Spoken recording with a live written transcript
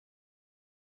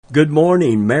Good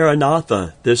morning,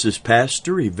 Maranatha. This is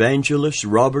Pastor Evangelist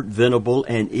Robert Venable,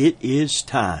 and it is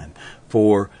time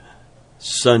for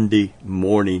Sunday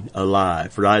Morning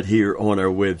Alive right here on our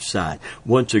website.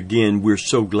 Once again, we're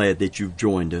so glad that you've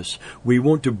joined us. We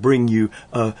want to bring you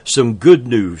some good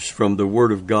news from the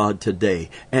Word of God today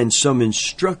and some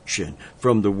instruction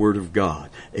from the Word of God.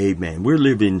 Amen. We're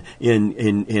living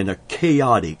in a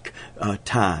chaotic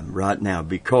time right now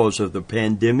because of the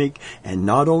pandemic, and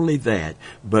not only that,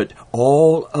 but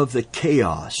all of the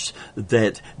chaos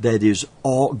that is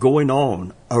all going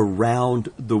on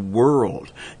around the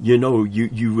world. You know,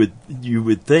 you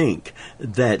would think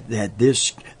that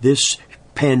this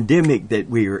pandemic that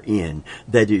we are in,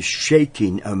 that is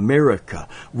shaking America,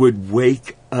 would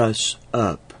wake us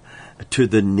up to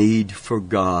the need for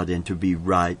God and to be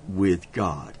right with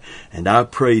God. And I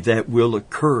pray that will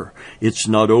occur. It's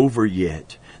not over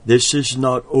yet. This is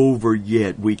not over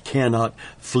yet. We cannot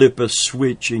flip a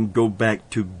switch and go back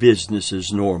to business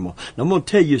as normal. Now, I'm going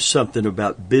to tell you something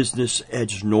about business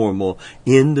as normal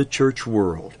in the church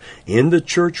world. In the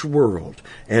church world,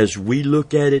 as we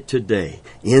look at it today,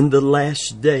 in the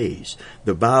last days,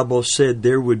 the Bible said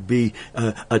there would be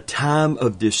a time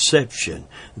of deception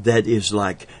that is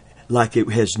like it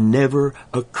has never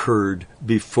occurred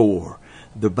before.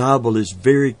 The Bible is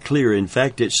very clear. In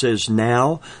fact, it says,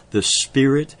 "Now the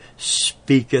Spirit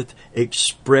speaketh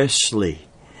expressly,"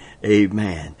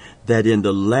 amen, "that in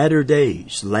the latter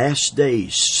days, last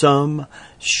days, some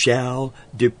shall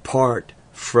depart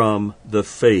from the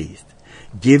faith,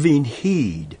 giving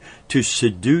heed to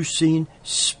seducing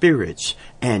spirits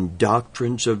and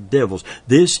doctrines of devils."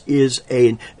 This is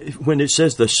when it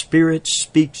says the Spirit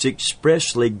speaks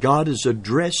expressly, God is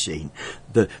addressing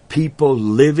the people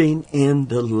living in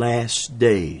the last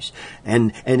days.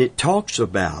 And it talks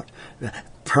about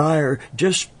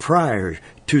just prior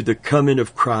to the coming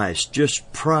of Christ,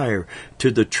 just prior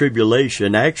to the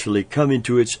tribulation, actually coming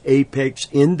to its apex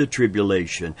in the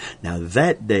tribulation. Now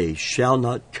that day shall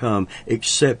not come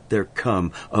except there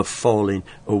come a falling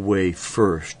away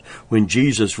first. When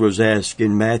Jesus was asked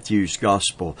in Matthew's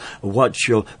Gospel, "What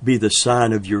shall be the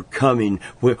sign of your coming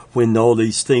when all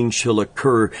these things shall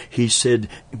occur?" He said,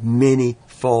 "Many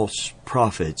false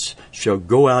prophets shall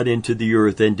go out into the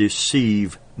earth and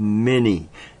deceive many."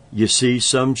 You see,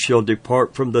 some shall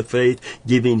depart from the faith,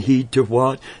 giving heed to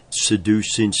what?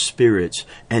 Seducing spirits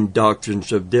and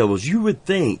doctrines of devils. You would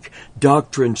think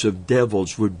doctrines of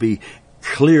devils would be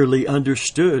clearly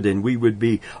understood and we would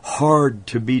be hard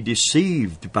to be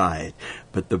deceived by it.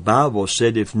 But the Bible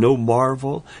said, if no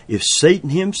marvel, if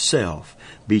Satan himself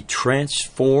be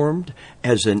transformed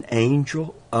as an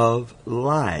angel of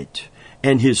light,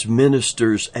 and his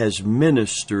ministers as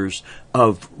ministers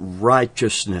of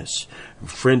righteousness.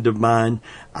 Friend of mine,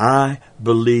 I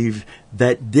believe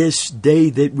that this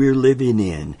day that we're living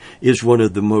in is one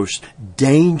of the most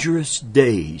dangerous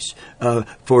days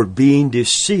for being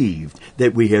deceived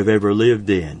that we have ever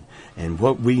lived in. And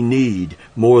what we need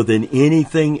more than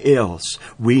anything else,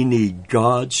 we need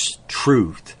God's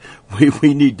truth.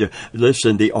 We need to,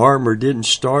 listen, the armor didn't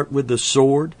start with the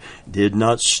sword, did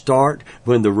not start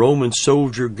when the Roman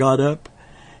soldier got up.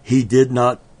 He did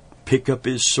not pick up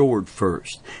his sword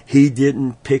first. He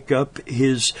didn't pick up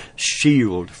his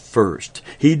shield first.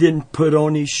 He didn't put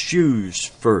on his shoes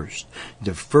first.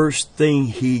 The first thing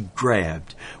he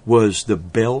grabbed was the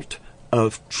belt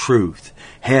of truth,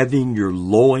 having your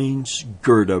loins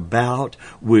girt about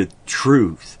with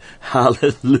truth.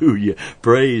 Hallelujah.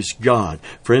 Praise God.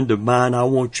 Friend of mine, I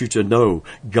want you to know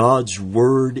God's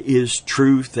Word is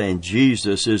truth, and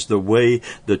Jesus is the way,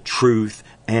 the truth,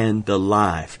 and the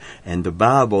life. And the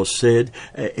Bible said,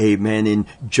 amen, in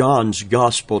John's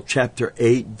Gospel, chapter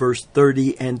 8, verse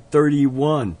 30 and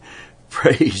 31,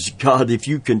 praise God, if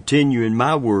you continue in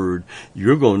my Word,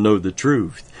 you're going to know the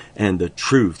truth, and the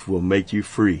truth will make you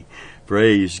free.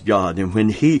 Praise God. And when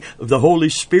the Holy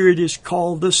Spirit is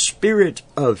called the Spirit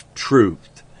of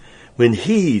Truth, when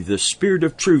the Spirit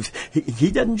of Truth, He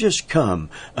doesn't just come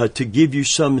to give you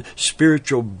some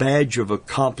spiritual badge of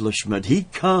accomplishment. He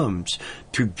comes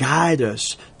to guide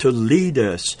us, to lead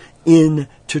us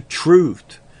into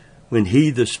truth. When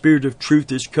the Spirit of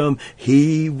Truth is come,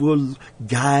 He will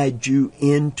guide you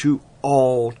into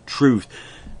all truth.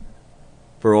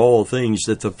 For all things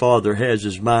that the Father has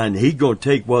is mine. He's going to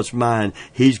take what's mine.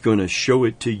 He's going to show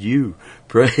it to you.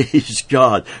 Praise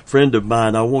God. Friend of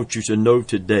mine, I want you to know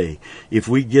today, if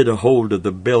we get a hold of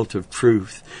the belt of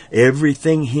truth,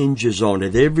 everything hinges on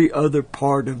it. Every other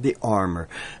part of the armor.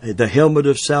 The helmet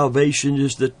of salvation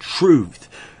is the truth,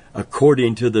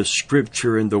 according to the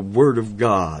Scripture and the Word of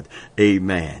God.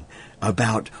 Amen.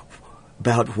 About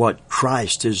about what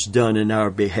Christ has done in our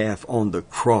behalf on the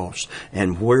cross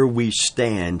and where we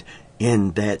stand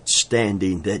in that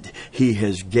standing that He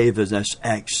has given us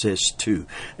access to.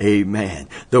 Amen.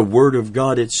 The Word of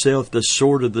God itself, the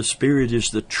sword of the Spirit, is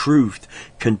the truth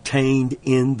contained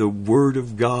in the Word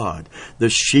of God.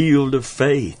 The shield of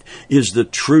faith is the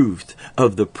truth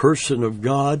of the person of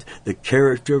God, the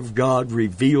character of God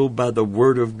revealed by the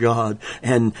Word of God,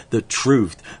 and the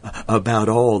truth about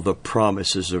all the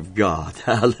promises of God.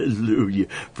 Hallelujah.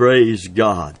 Praise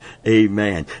God.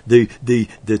 Amen. The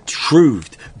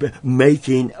truth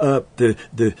making up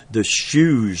the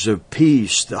shoes of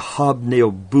peace, the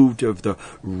hobnail boot of the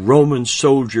Roman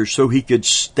soldier, so he could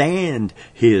stand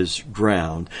his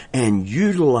ground and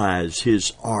utilize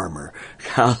his armor.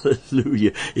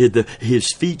 Hallelujah.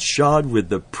 His feet shod with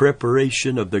the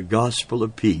preparation of the gospel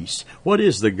of peace. What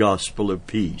is the gospel of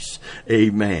peace?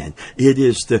 Amen. It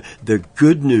is the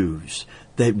good news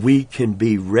that we can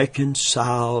be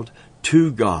reconciled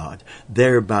to God,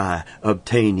 thereby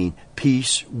obtaining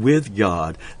peace with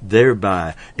God,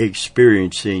 thereby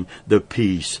experiencing the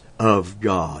peace of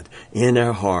God in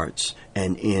our hearts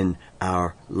and in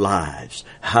our lives.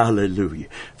 Hallelujah.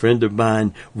 Friend of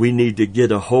mine, we need to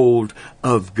get a hold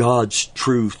of God's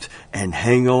truth and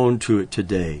hang on to it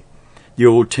today. The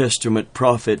Old Testament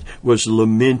prophet was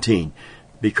lamenting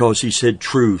because he said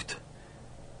truth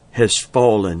has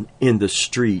fallen in the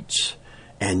streets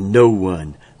and no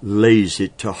one lays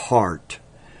it to heart.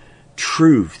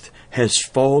 Truth has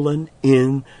fallen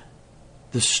in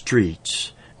the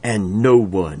streets and no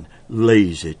one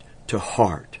lays it to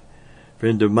heart.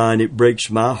 Friend of mine, it breaks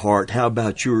my heart. How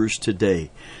about yours today?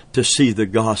 To see the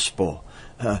gospel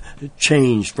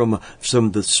changed from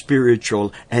the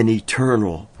spiritual and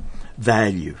eternal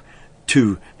value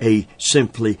to a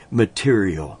simply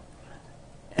material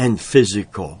and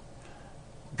physical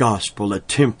gospel, a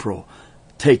temporal,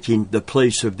 taking the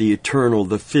place of the eternal,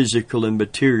 the physical and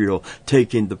material,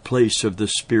 taking the place of the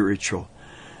spiritual.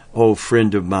 Oh,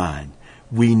 friend of mine,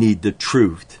 we need the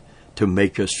truth to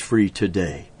make us free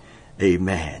today.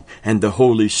 Amen. And the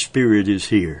Holy Spirit is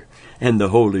here. And the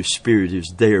Holy Spirit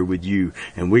is there with you.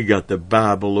 And we got the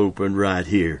Bible open right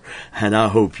here. And I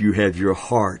hope you have your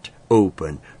heart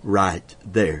open right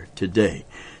there today.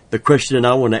 The question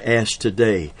I want to ask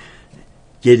today,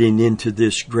 getting into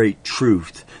this great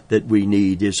truth that we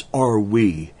need, is, are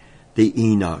we the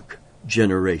Enoch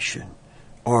generation?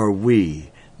 Are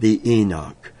we the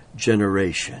Enoch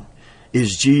generation?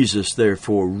 Is Jesus,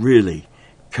 therefore, really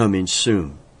coming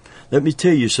soon? Let me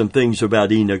tell you some things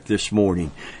about Enoch this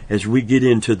morning as we get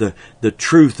into the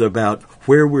truth about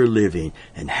where we're living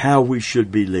and how we should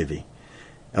be living.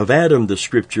 Of Adam, the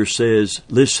Scripture says,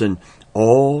 listen,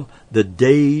 all the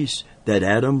days that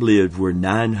Adam lived were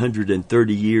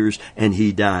 930 years, and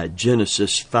he died.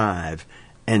 Genesis 5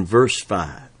 and verse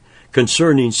 5.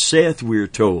 Concerning Seth, we're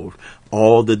told,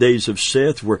 all the days of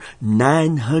Seth were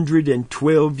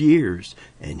 912 years,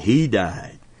 and he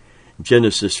died.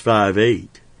 Genesis 5:8.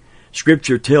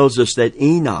 Scripture tells us that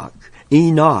Enosh,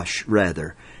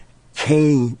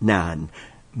 Canaan,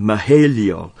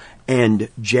 Mahalalel, and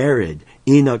Jared,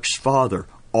 Enoch's father,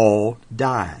 all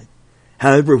died.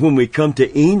 However, when we come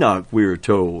to Enoch, we are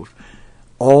told,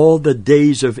 all the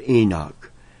days of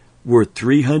Enoch were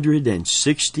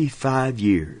 365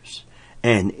 years,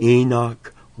 and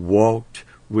Enoch walked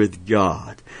with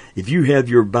God. If you have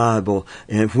your Bible,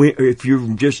 and if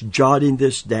you're just jotting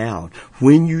this down,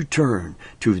 when you turn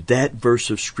to that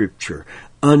verse of Scripture,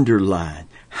 underline,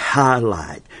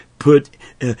 highlight, put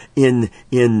in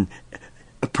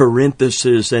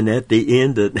parenthesis, and at the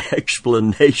end an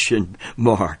exclamation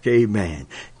mark. Amen.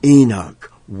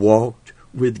 Enoch walked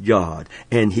with God,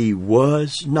 and he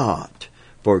was not,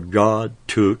 for God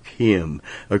took him,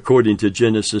 according to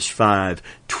Genesis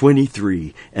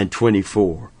 5:23 and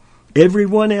 24.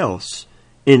 Everyone else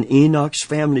in Enoch's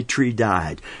family tree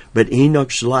died, but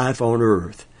Enoch's life on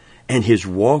earth and his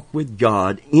walk with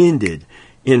God ended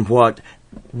in what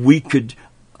we could,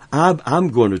 I'm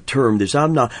going to term this.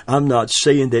 I'm not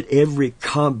saying that every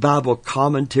Bible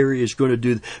commentary is going to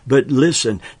do, but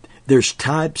listen, there's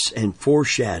types and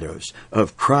foreshadows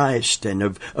of Christ and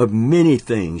of many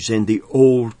things in the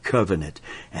Old Covenant.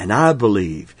 And I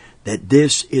believe that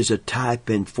this is a type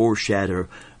and foreshadow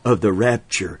of the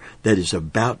rapture that is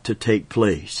about to take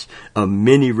place. A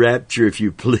mini rapture, if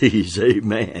you please.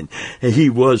 Amen. He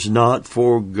was not,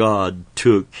 for God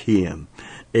took him.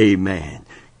 Amen.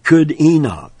 Could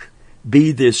Enoch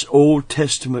be this Old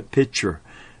Testament picture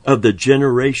of the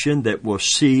generation that will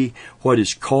see what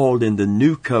is called in the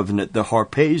New Covenant the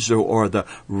harpazo, or the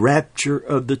rapture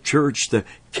of the church, the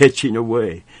catching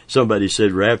away. Somebody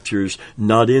said rapture's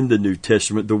not in the New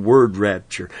Testament, the word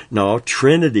rapture. No,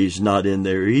 Trinity's not in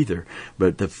there either.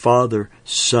 But the Father,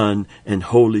 Son, and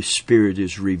Holy Spirit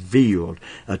is revealed.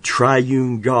 A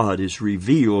triune God is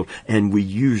revealed, and we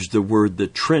use the word the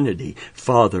Trinity,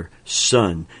 Father,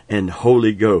 Son, and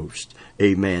Holy Ghost.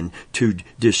 Amen. To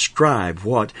describe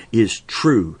what is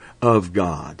true of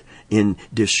God, in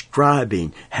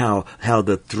describing how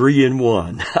the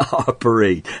 3-in-1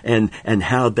 operate and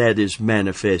how that is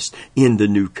manifest in the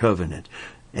new covenant.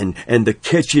 And the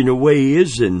catching away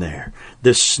is in there.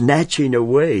 The snatching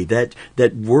away, that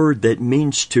word that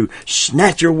means to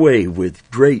snatch away with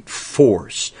great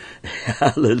force.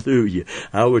 Hallelujah.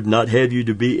 I would not have you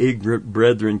to be ignorant,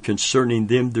 brethren, concerning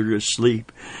them that are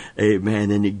asleep.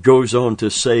 Amen. And it goes on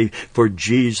to say, for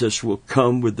Jesus will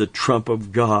come with the trump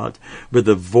of God, with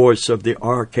the voice of the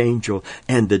archangel,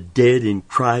 and the dead in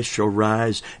Christ shall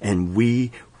rise, and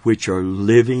we which are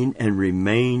living and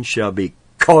remain shall be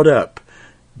caught up.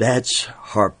 That's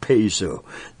harpazo.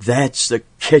 That's the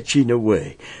catching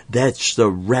away. That's the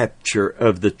rapture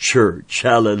of the church.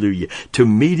 Hallelujah. To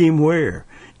meet Him where?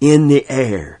 In the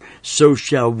air. So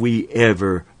shall we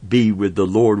ever be with the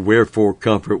Lord. Wherefore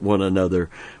comfort one another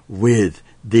with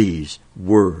these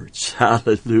words.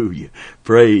 Hallelujah.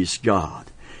 Praise God.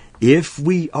 If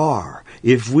we are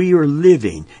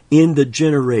living in the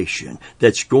generation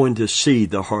that's going to see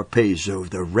the harpazo,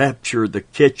 the rapture, the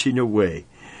catching away,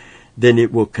 then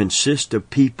it will consist of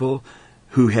people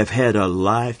who have had a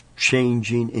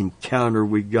life-changing encounter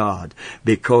with God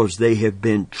because they have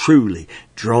been truly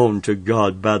drawn to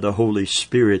God by the Holy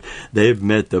Spirit. They've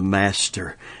met the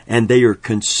Master, and they are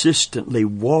consistently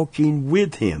walking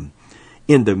with Him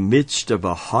in the midst of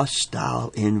a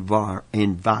hostile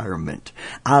environment.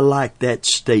 I like that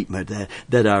statement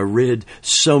that I read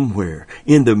somewhere.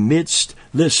 In the midst,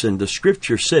 listen, the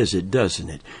Scripture says it, doesn't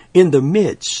it? In the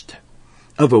midst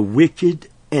of a wicked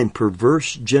and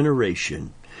perverse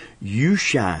generation, you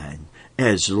shine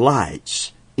as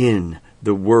lights in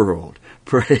the world.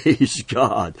 Praise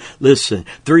God. Listen,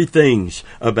 3 things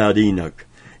about Enoch.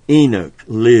 Enoch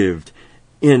lived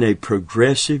in a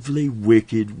progressively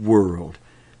wicked world,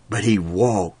 but he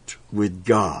walked with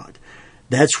God.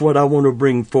 That's what I want to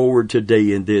bring forward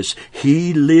today in this.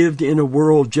 He lived in a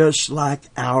world just like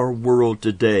our world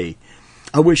today.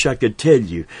 I wish I could tell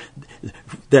you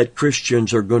that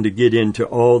Christians are going to get into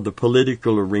all the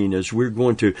political arenas. We're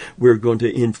going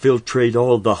to infiltrate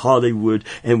all the Hollywood,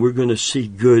 and we're going to see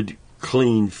good,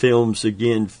 clean films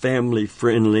again, family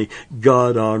friendly,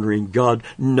 God honoring God.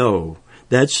 No,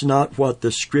 that's not what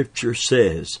the Scripture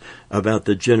says about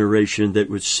the generation that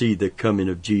would see the coming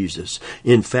of Jesus.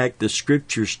 In fact, the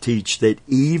Scriptures teach that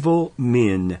evil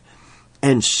men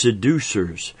and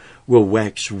seducers will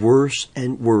wax worse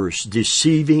and worse,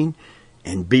 deceiving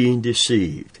and being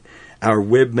deceived. Our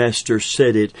webmaster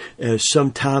said it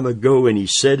some time ago, and he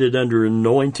said it under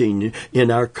anointing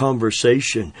in our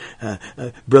conversation.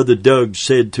 Brother Doug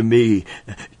said to me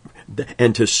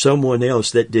and to someone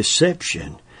else that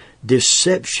deception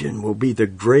will be the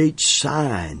great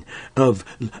sign of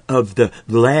the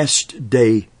last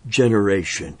day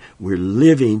generation. We're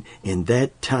living in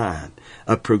that time,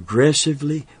 a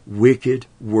progressively wicked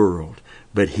world,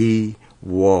 but he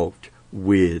walked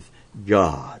with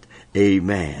God.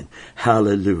 Amen.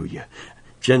 Hallelujah.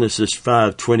 Genesis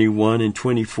 5:21 and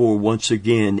 24. Once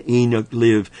again, Enoch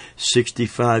lived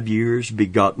 65 years,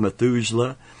 begot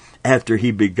Methuselah. After he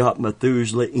begot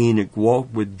Methuselah, Enoch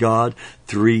walked with God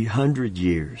 300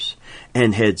 years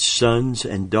and had sons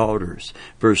and daughters.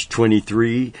 Verse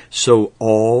 23, so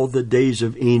all the days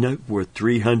of Enoch were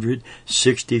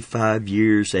 365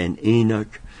 years, and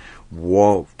Enoch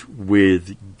walked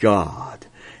with God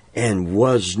and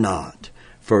was not,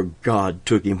 for God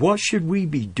took him. What should we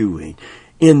be doing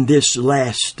in this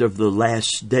last of the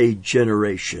last day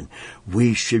generation?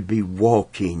 We should be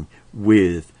walking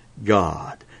with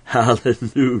God.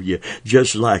 Hallelujah.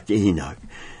 Just like Enoch.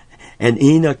 And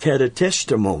Enoch had a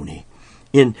testimony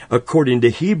according to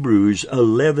Hebrews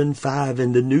 11:5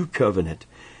 in the New Covenant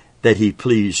that he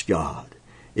pleased God.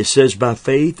 It says, by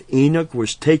faith Enoch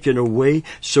was taken away,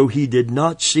 so he did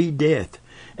not see death,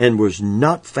 and was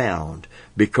not found,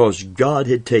 because God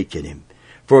had taken him.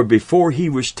 For before he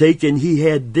was taken, he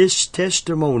had this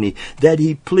testimony, that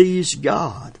he pleased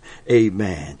God.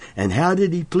 Amen. And how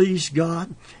did he please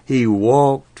God? He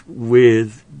walked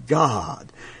with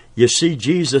God. You see,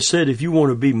 Jesus said, if you want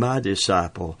to be my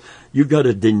disciple, You've got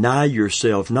to deny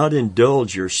yourself, not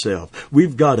indulge yourself.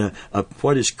 We've got a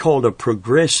what is called a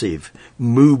progressive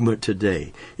movement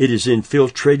today. It has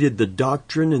infiltrated the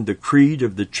doctrine and the creed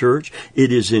of the church.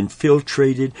 It has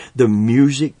infiltrated the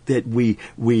music that we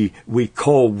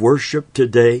call worship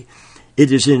today. It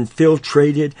has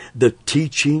infiltrated the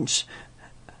teachings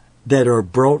that are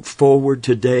brought forward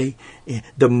today.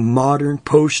 The modern,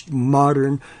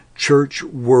 postmodern church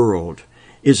world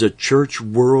is a church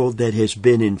world that has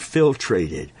been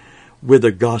infiltrated with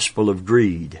a gospel of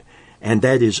greed. And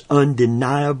that is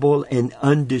undeniable and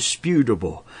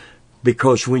undisputable,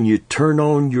 because when you turn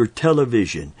on your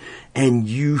television and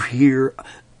you hear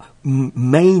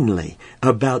mainly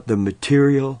about the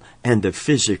material and the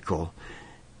physical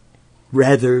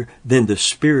rather than the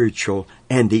spiritual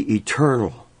and the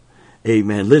eternal.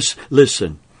 Amen.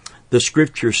 Listen, the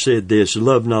scripture said this,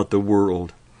 love not the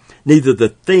world, neither the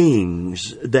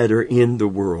things that are in the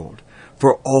world.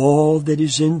 For all that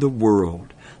is in the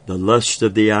world, the lust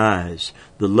of the eyes,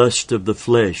 the lust of the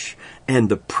flesh, and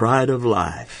the pride of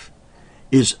life,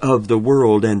 is of the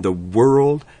world, and the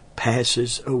world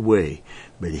passes away.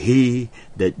 But he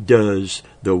that does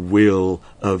the will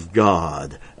of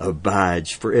God abides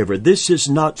forever. This is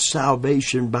not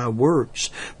salvation by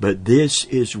works, but this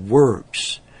is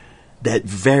works that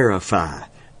verify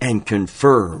and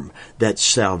confirm that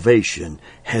salvation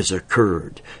has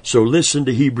occurred. So listen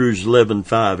to Hebrews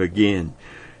 11:5 again.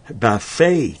 By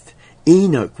faith,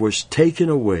 Enoch was taken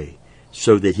away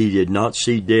so that he did not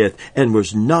see death, and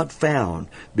was not found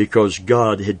because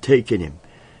God had taken him.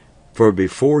 For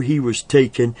before he was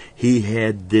taken, he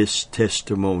had this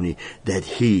testimony, that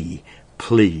he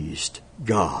pleased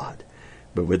God.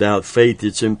 But without faith,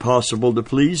 it's impossible to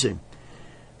please him.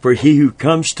 For he who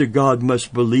comes to God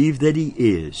must believe that he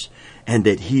is, and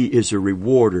that he is a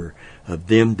rewarder of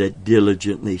them that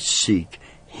diligently seek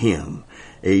him.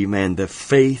 Amen. The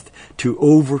faith to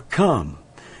overcome,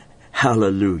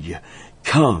 hallelujah,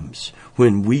 comes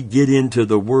when we get into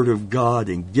the Word of God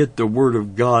and get the Word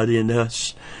of God in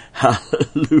us.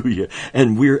 Hallelujah.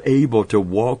 And we're able to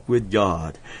walk with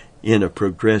God in a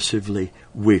progressively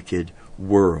wicked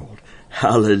world.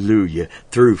 Hallelujah.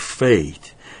 Through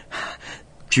faith.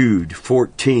 Jude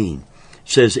 14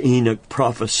 says Enoch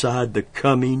prophesied the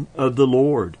coming of the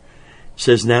Lord. It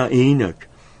says, now Enoch,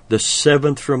 the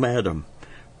seventh from Adam,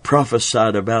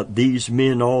 prophesied about these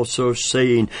men also,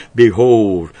 saying,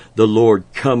 behold, the Lord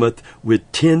cometh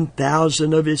with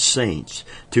 10,000 of his saints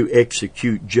to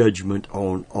execute judgment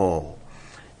on all.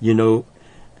 You know,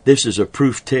 this is a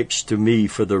proof text to me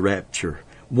for the rapture,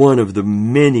 one of the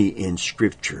many in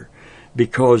Scripture,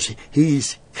 because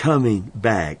he's coming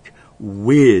back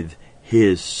with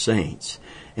his saints.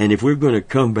 And if we're going to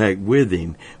come back with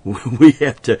him, we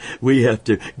have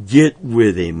to get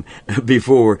with him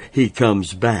before he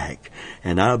comes back.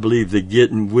 And I believe the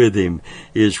getting with him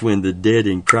is when the dead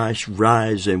in Christ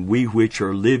rise, and we which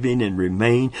are living and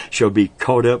remain shall be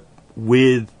caught up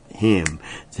with him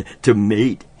to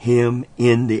meet him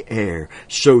in the air.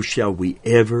 So shall we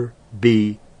ever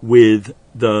be with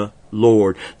the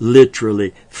Lord,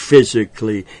 literally,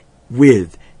 physically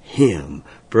with him.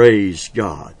 Praise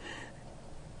God.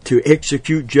 To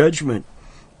execute judgment,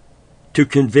 to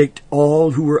convict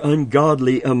all who are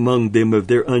ungodly among them of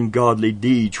their ungodly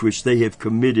deeds which they have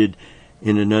committed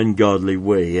in an ungodly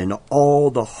way, and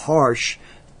all the harsh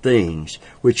things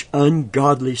which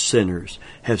ungodly sinners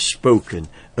have spoken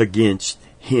against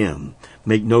him.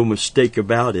 Make no mistake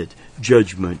about it,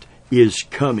 judgment is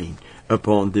coming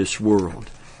upon this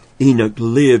world. Enoch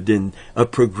lived in a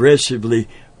progressively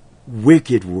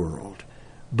wicked world,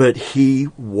 but he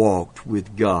walked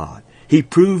with God. He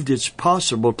proved it's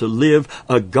possible to live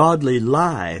a godly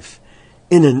life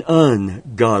in an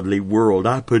ungodly world.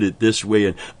 I put it this way,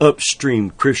 an upstream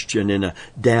Christian in a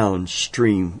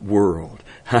downstream world.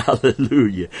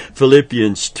 Hallelujah.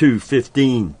 Philippians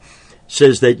 2:15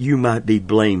 says that you might be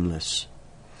blameless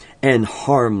and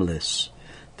harmless,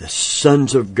 the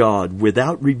sons of God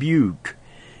without rebuke,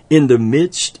 in the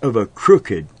midst of a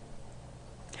crooked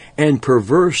and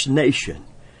perverse nation,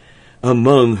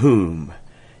 among whom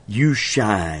you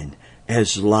shine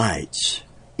as lights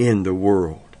in the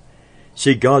world.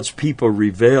 See, God's people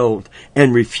rebelled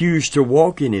and refused to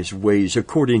walk in his ways,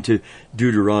 according to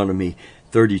Deuteronomy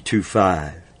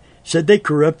 32:5. Said they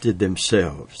corrupted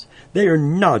themselves. They are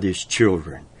not his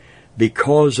children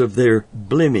because of their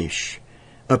blemish,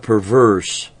 a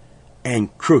perverse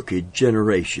and crooked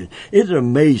generation. It's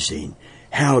amazing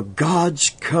how God's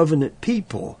covenant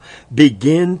people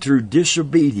begin through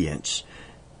disobedience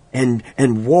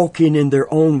and walking in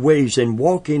their own ways and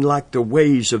walking like the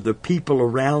ways of the people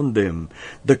around them,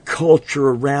 the culture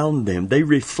around them. They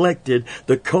reflected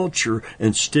the culture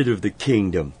instead of the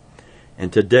kingdom.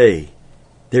 And today,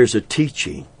 there's a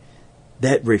teaching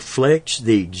that reflects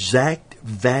the exact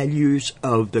values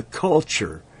of the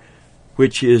culture,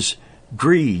 which is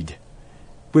greed,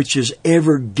 which is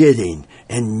ever getting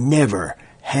and never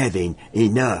having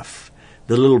enough.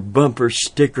 The little bumper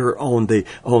sticker on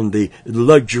the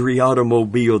luxury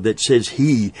automobile that says,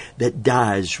 "He that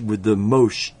dies with the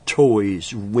most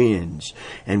toys wins."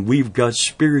 And we've got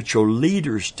spiritual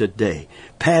leaders today,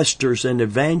 pastors and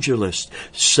evangelists,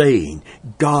 saying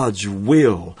God's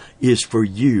will is for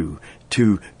you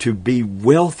to be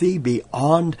wealthy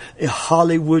beyond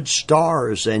Hollywood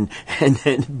stars and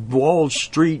Wall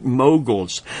Street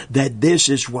moguls, that this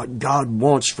is what God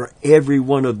wants for every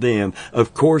one of them.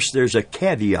 Of course, there's a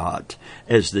caveat,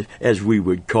 as we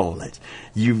would call it.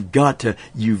 You've got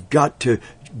to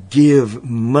give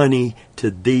money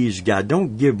to these guys.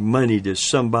 Don't give money to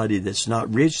somebody that's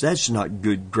not rich. That's not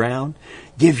good ground.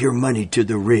 Give your money to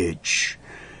the rich.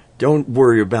 Don't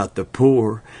worry about the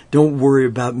poor. Don't worry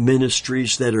about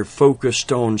ministries that are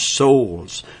focused on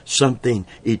souls, something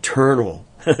eternal.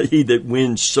 He that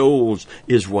wins souls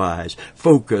is wise.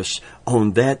 Focus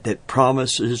on that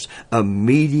promises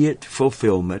immediate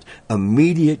fulfillment,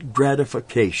 immediate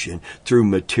gratification through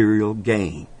material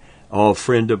gain. Oh,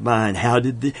 friend of mine, how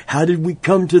did we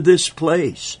come to this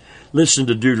place? Listen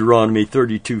to Deuteronomy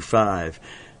 32:5.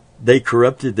 They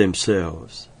corrupted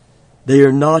themselves. They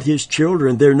are not His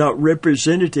children. They're not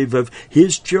representative of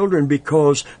His children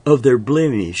because of their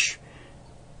blemish.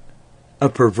 A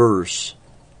perverse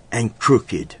and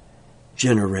crooked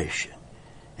generation.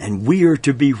 And we are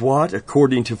to be what?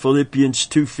 According to Philippians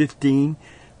 2:15,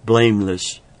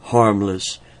 blameless,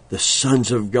 harmless, the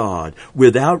sons of God,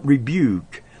 without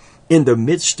rebuke, in the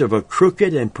midst of a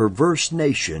crooked and perverse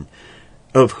nation,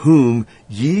 of whom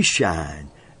ye shine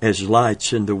as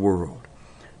lights in the world.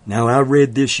 Now, I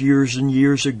read this years and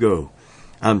years ago.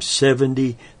 I'm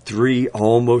 73,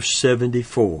 almost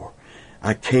 74.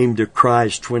 I came to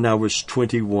Christ when I was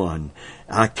 21.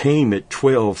 I came at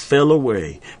 12, fell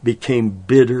away, became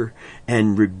bitter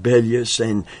and rebellious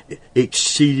and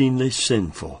exceedingly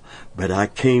sinful. But I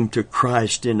came to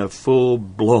Christ in a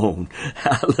full-blown,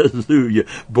 hallelujah,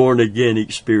 born-again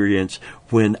experience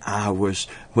when I was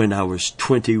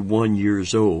 21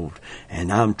 years old.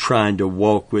 And I'm trying to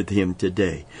walk with Him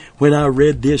today. When I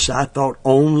read this, I thought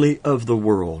only of the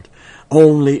world.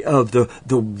 Only of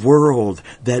the world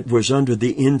that was under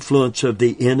the influence of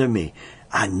the enemy.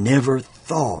 I never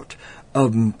thought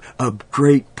of a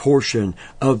great portion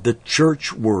of the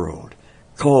church world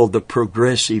called the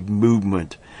progressive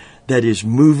movement that is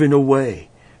moving away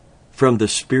from the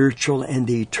spiritual and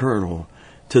the eternal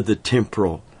to the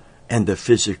temporal and the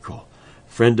physical.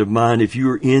 Friend of mine, if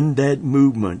you're in that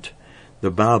movement,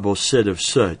 the Bible said of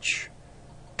such,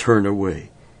 turn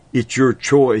away. It's your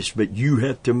choice, but you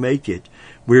have to make it.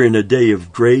 We're in a day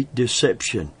of great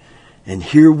deception. And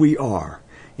here we are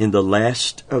in the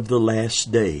last of the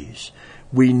last days.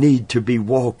 We need to be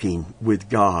walking with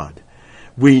God.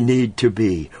 We need to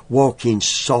be walking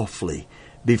softly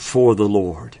before the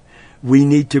Lord. We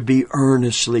need to be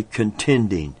earnestly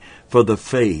contending for the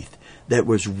faith that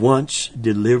was once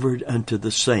delivered unto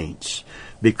the saints,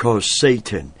 because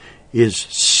Satan is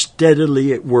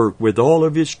steadily at work with all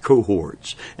of his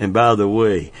cohorts. And by the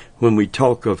way, when we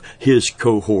talk of his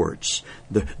cohorts,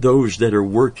 those that are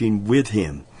working with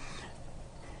him,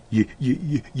 you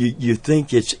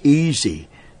think it's easy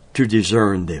to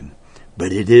discern them,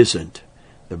 but it isn't.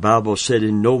 The Bible said,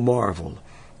 in no marvel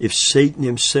if Satan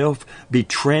himself be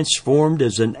transformed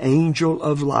as an angel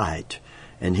of light,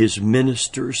 and his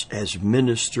ministers as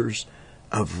ministers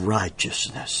of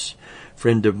righteousness.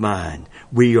 Friend of mine,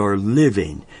 we are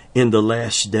living in the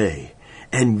last day,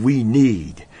 and we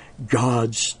need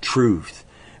God's truth.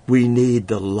 We need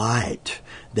the light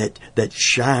that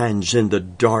shines in the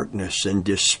darkness and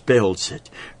dispels it.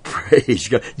 Praise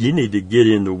God. You need to get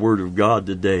in the Word of God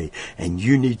today, and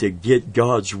you need to get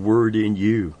God's Word in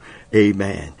you.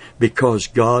 Amen. Because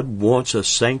God wants a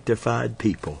sanctified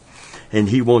people, and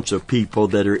He wants a people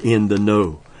that are in the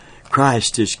know.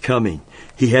 Christ is coming.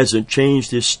 He hasn't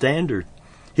changed His standard.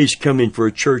 He's coming for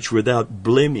a church without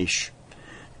blemish.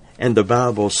 And the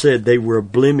Bible said they were a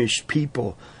blemished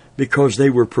people because they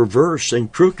were perverse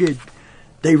and crooked.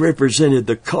 They represented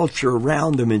the culture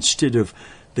around them instead of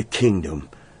the kingdom.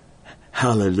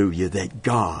 Hallelujah, that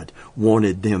God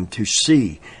wanted them to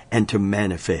see and to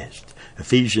manifest.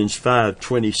 Ephesians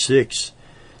 5:26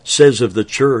 says of the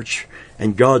church,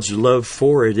 and God's love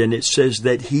for it. And it says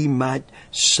that He might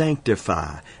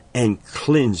sanctify and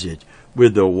cleanse it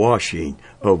with the washing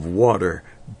of water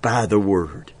by the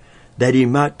Word, that He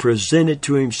might present it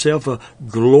to Himself a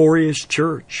glorious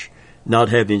church, not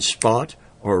having spot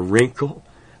or wrinkle,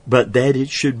 but that it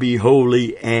should be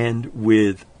holy and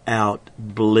without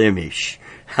blemish.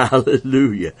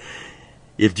 Hallelujah.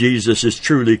 If Jesus is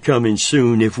truly coming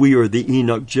soon, if we are the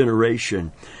Enoch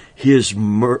generation, His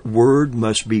word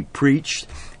must be preached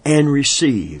and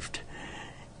received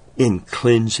in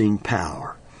cleansing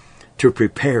power to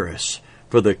prepare us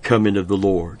for the coming of the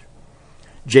Lord.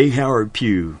 J. Howard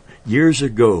Pugh, years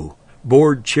ago,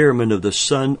 board chairman of the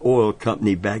Sun Oil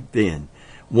Company back then,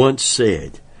 once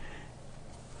said,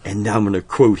 and I'm going to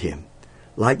quote him,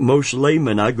 "Like most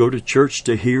laymen, I go to church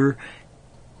to hear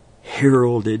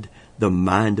heralded the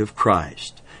mind of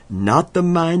Christ, not the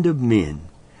mind of men.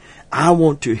 I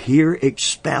want to hear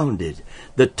expounded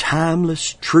the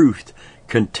timeless truth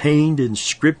contained in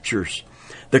Scriptures,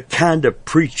 the kind of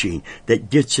preaching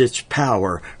that gets its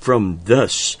power from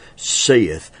thus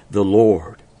saith the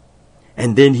Lord."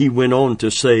 And then he went on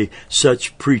to say,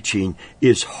 such preaching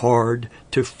is hard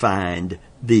to find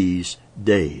these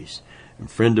days.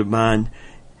 And friend of mine,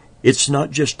 it's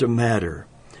not just a matter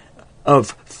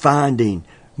of finding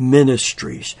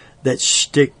ministries that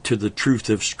stick to the truth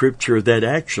of Scripture, that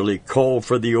actually call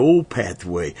for the old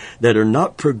pathway, that are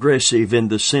not progressive in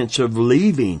the sense of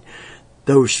leaving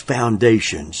those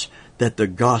foundations that the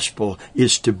gospel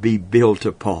is to be built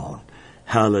upon.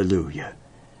 Hallelujah.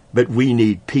 But we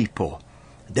need people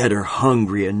that are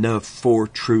hungry enough for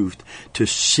truth to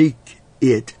seek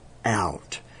it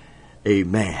out.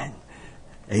 Amen.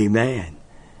 Amen.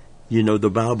 You know, the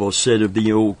Bible said of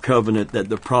the old covenant that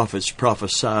the prophets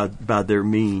prophesied by their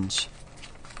means.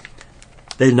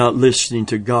 They're not listening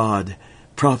to God,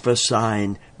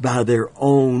 prophesying by their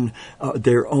own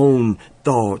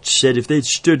thoughts. Said if they'd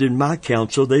stood in my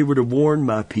counsel, they would have warned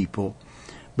my people.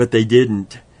 But they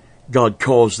didn't. God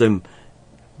calls them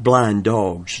blind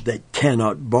dogs that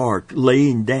cannot bark,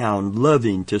 laying down,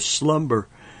 loving to slumber.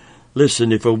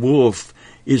 Listen, if a wolf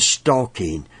is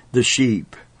stalking the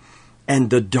sheep, and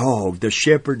the dog, the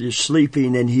shepherd, is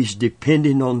sleeping, and he's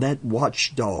depending on that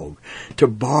watchdog to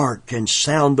bark and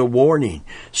sound the warning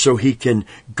so he can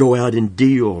go out and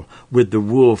deal with the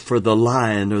wolf or the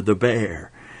lion or the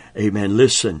bear. Amen.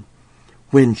 Listen,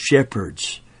 when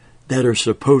shepherds that are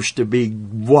supposed to be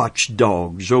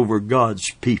watchdogs over God's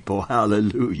people,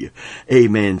 hallelujah,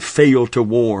 amen, fail to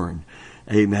warn,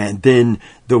 amen, then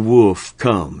the wolf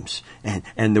comes.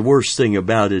 And the worst thing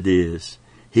about it is,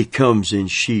 he comes in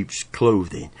sheep's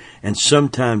clothing. And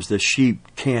sometimes the sheep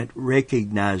can't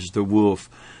recognize the wolf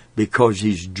because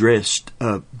he's dressed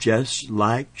up just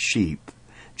like sheep,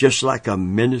 just like a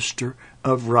minister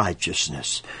of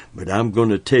righteousness. But I'm going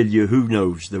to tell you who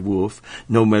knows the wolf,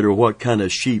 no matter what kind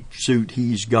of sheep suit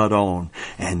he's got on,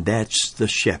 and that's the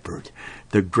shepherd.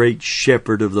 The great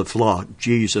shepherd of the flock,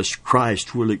 Jesus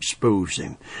Christ, will expose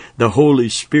him. The Holy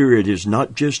Spirit is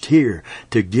not just here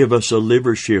to give us a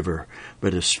liver shiver,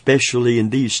 but especially in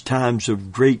these times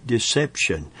of great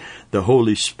deception, the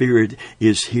Holy Spirit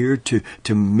is here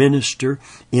to minister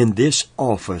in this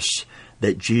office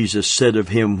that Jesus said of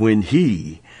him when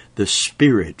He, the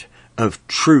Spirit of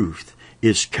truth,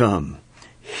 is come.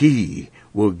 He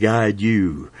will guide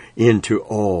you into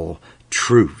all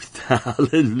truth.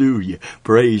 Hallelujah.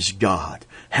 Praise God.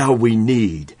 How we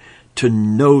need to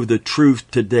know the truth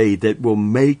today that will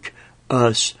make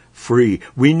us free.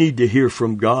 We need to hear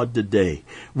from God today.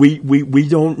 We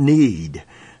don't need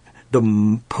the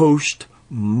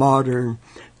postmodern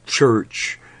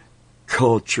church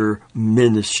culture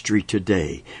ministry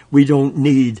today. We don't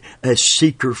need a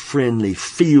seeker-friendly,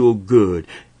 feel-good,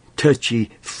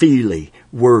 touchy-feely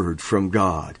word from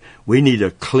God. We need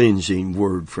a cleansing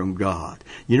word from God.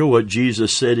 You know what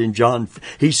Jesus said in John?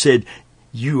 He said,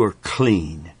 "You are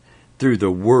clean through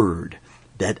the word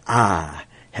that I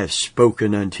have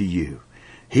spoken unto you."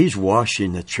 He's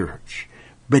washing the church,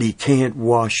 but He can't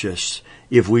wash us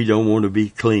if we don't want to be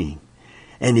clean.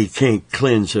 And He can't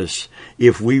cleanse us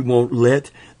if we won't let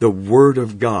the Word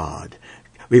of God,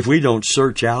 if we don't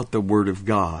search out the Word of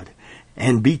God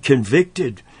and be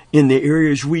convicted in the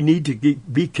areas we need to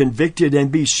be convicted, and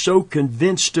be so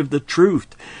convinced of the truth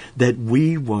that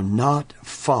we will not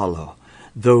follow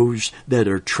those that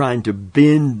are trying to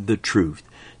bend the truth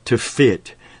to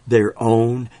fit their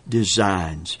own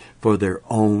designs for their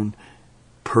own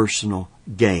personal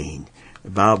gain. The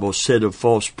Bible said of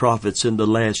false prophets in the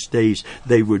last days,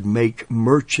 they would make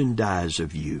merchandise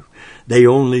of you. They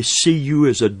only see you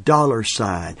as a dollar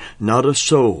sign, not a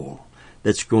soul.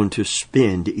 that's going to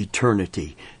spend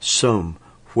eternity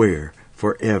somewhere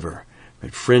forever.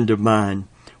 But friend of mine,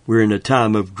 we're in a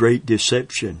time of great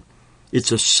deception.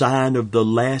 It's a sign of the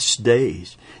last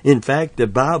days. In fact, the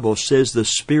Bible says, the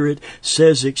Spirit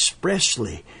says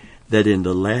expressly that in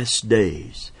the last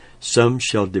days some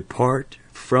shall depart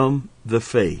from the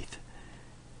faith,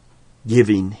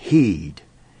 giving heed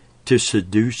to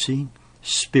seducing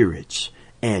spirits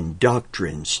and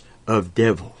doctrines of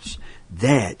devils.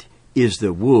 That is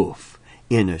the wolf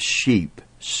in a sheep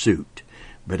suit.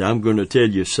 But I'm going to tell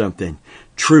you something.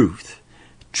 Truth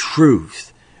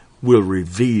will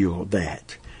reveal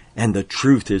that. And the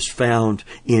truth is found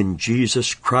in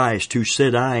Jesus Christ, who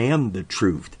said, I am the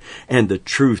truth. And the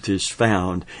truth is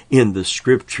found in the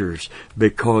Scriptures,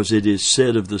 because it is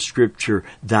said of the Scripture,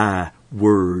 thy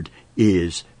word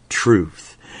is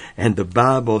truth. And the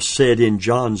Bible said in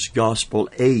John's Gospel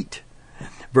 8,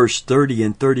 verse 30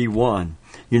 and 31,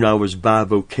 I was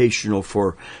bivocational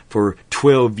for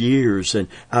 12 years, and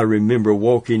I remember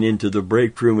walking into the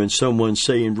break room and someone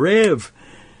saying, Rev,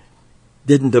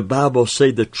 didn't the Bible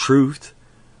say the truth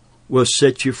will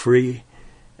set you free?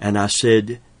 And I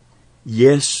said,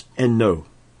 yes and no.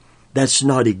 That's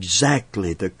not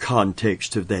exactly the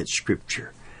context of that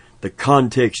scripture. The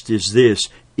context is this: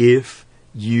 if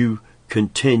you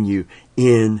continue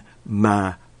in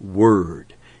my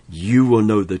word, you will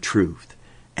know the truth,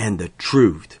 and the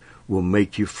truth will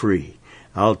make you free.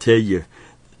 I'll tell you,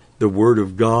 the Word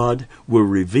of God will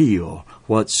reveal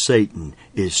what Satan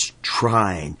is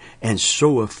trying and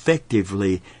so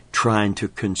effectively trying to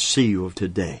conceal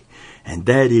today. And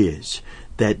that is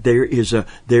that there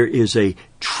is a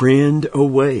trend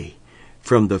away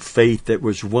from the faith that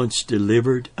was once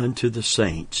delivered unto the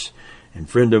saints. And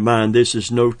friend of mine, this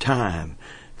is no time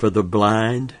for the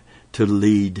blind to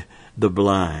lead the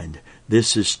blind.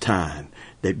 This is time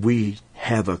that we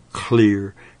have a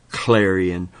clear,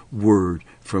 clarion word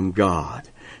from God,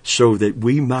 so that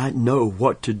we might know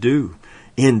what to do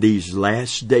in these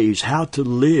last days, how to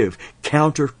live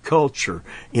counterculture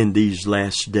in these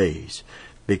last days.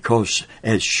 Because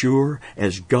as sure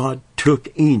as God took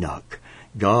Enoch,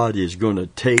 God is going to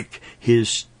take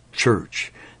His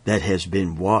church that has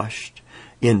been washed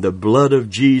in the blood of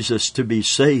Jesus to be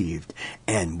saved,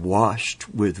 and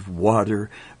washed with water,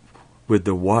 with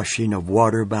the washing of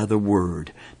water by the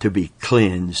Word, to be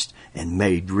cleansed and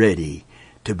made ready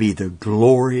to be the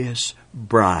glorious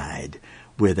bride,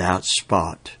 without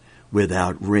spot,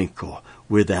 without wrinkle,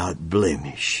 without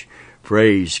blemish.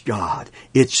 Praise God.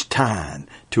 It's time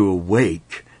to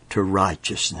awake to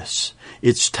righteousness.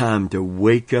 It's time to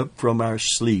wake up from our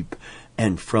sleep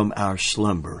and from our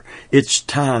slumber. It's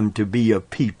time to be a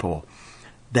people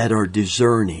that are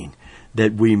discerning,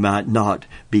 that we might not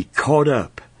be caught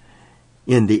up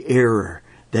in the error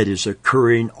that is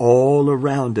occurring all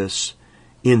around us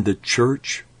in the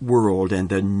church world and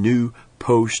the new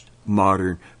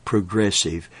postmodern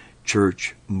progressive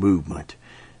church movement.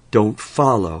 Don't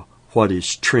follow what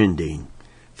is trending.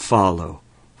 Follow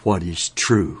what is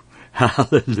true.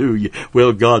 Hallelujah.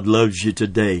 Well, God loves you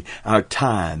today. Our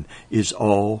time is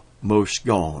almost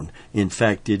gone. In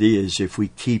fact, it is if we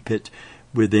keep it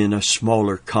within a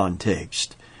smaller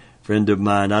context. Friend of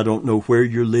mine, I don't know where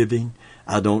you're living.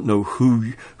 I don't know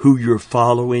who you're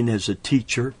following as a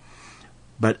teacher,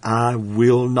 but I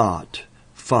will not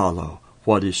follow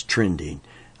what is trending.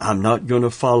 I'm not going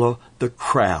to follow the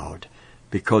crowd,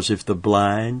 because if the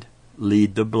blind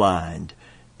lead the blind,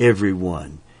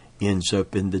 everyone ends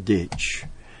up in the ditch.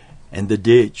 And the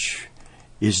ditch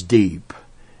is deep,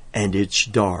 and it's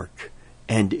dark,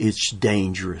 and it's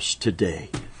dangerous today.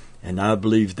 And I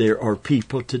believe there are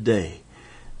people today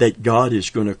that God is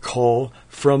going to call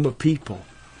from a people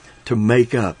to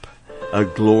make up a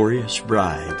glorious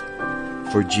bride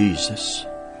for Jesus.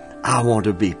 I want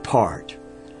to be part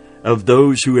of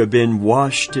those who have been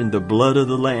washed in the blood of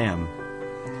the Lamb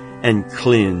and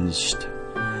cleansed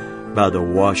by the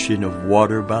washing of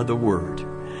water by the Word.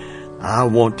 I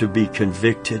want to be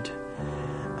convicted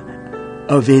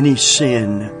of any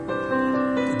sin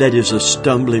that is a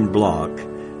stumbling block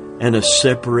and a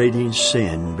separating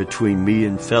sin between me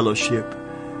and fellowship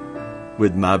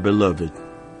with my beloved.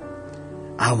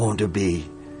 I want to be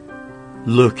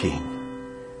looking,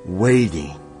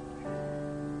 waiting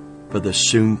for the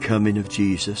soon coming of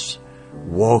Jesus,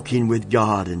 walking with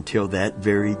God until that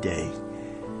very day.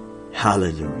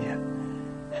 Hallelujah.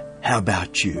 How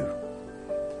about you?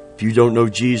 If you don't know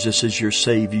Jesus as your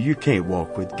Savior, you can't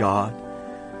walk with God.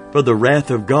 For the wrath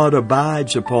of God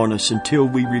abides upon us until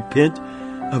we repent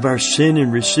of our sin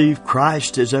and receive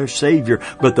Christ as our Savior.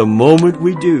 But the moment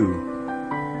we do,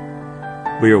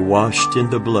 we are washed in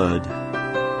the blood,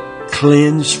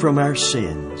 cleansed from our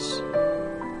sins,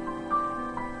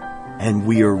 and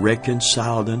we are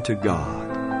reconciled unto God.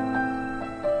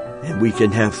 And we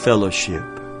can have fellowship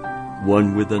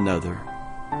one with another.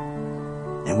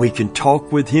 And we can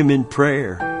talk with Him in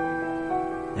prayer.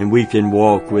 And we can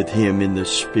walk with Him in the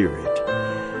Spirit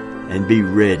and be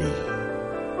ready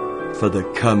for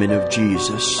the coming of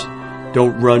Jesus.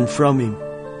 Don't run from Him.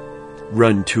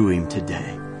 Run to Him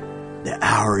today. The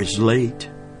hour is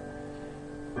late.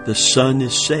 The sun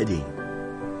is setting.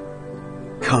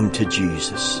 Come to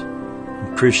Jesus.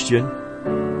 And Christian,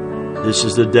 this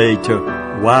is the day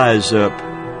to wise up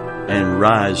and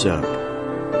rise up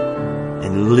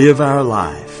and live our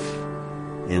life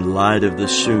in light of the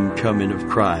soon coming of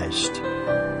Christ.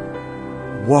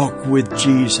 Walk with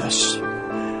Jesus.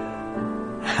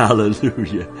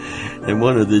 Hallelujah. And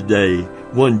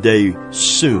one day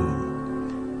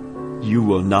soon, you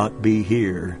will not be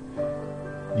here.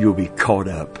 You'll be caught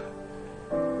up,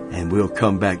 and we'll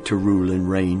come back to rule and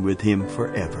reign with Him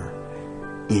forever.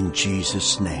 In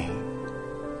Jesus' name.